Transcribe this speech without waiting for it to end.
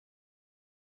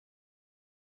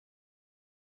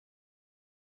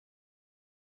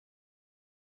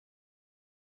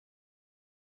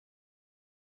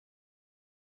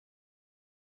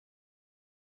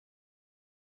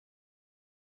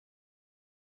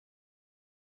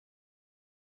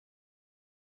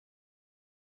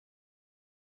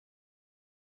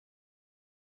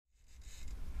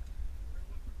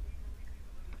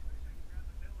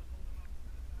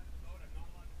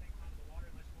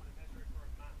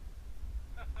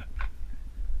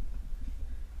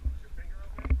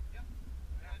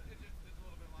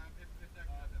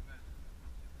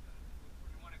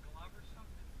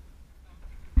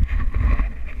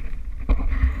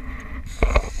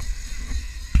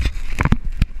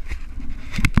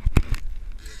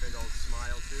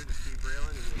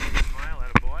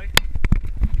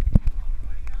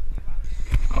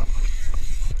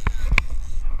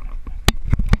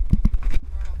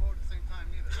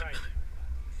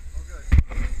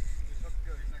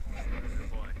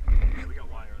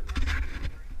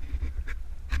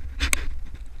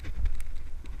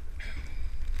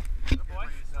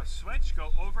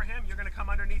time, you're going to come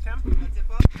underneath him. Tip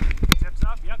up? Tips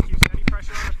up, yep, keep steady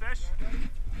pressure on the fish.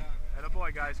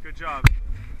 Attaboy, guys, good job.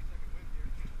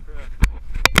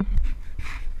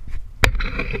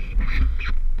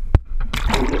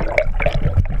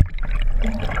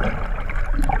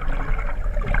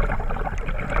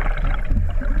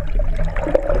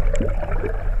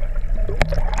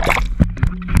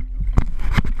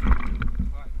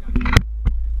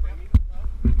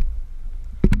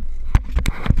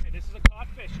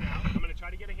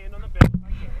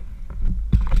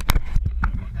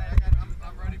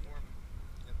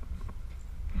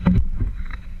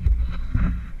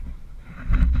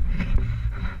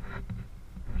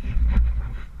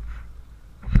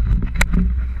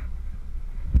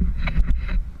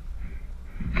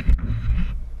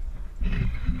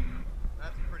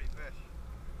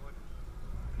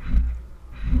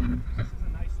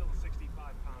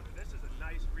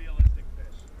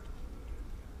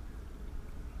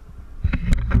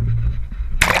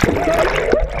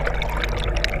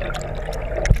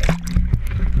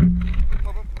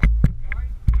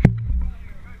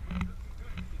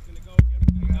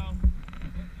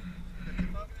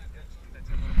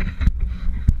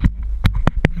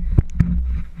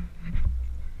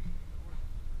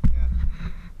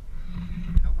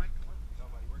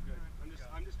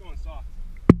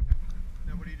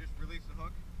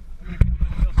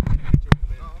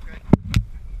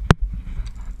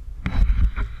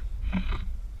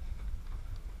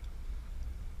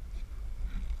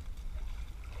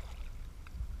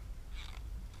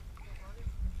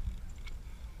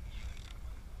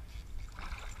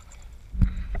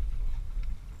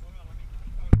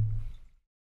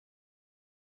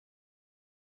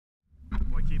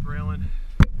 Boy, keep reeling.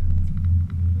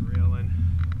 Reeling.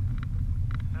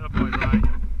 Attaboy, Bri.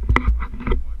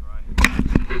 Attaboy, Bri.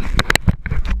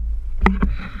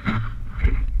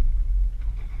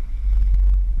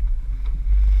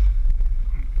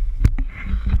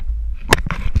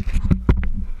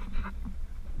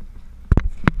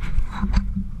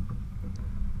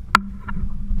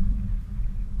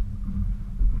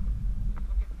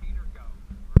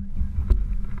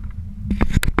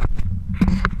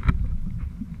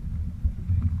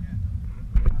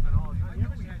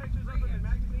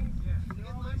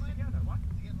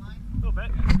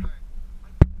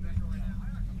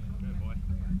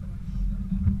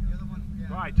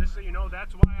 Right, just so you know,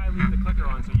 that's why I leave the clicker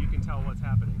on, so you can tell what's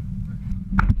happening.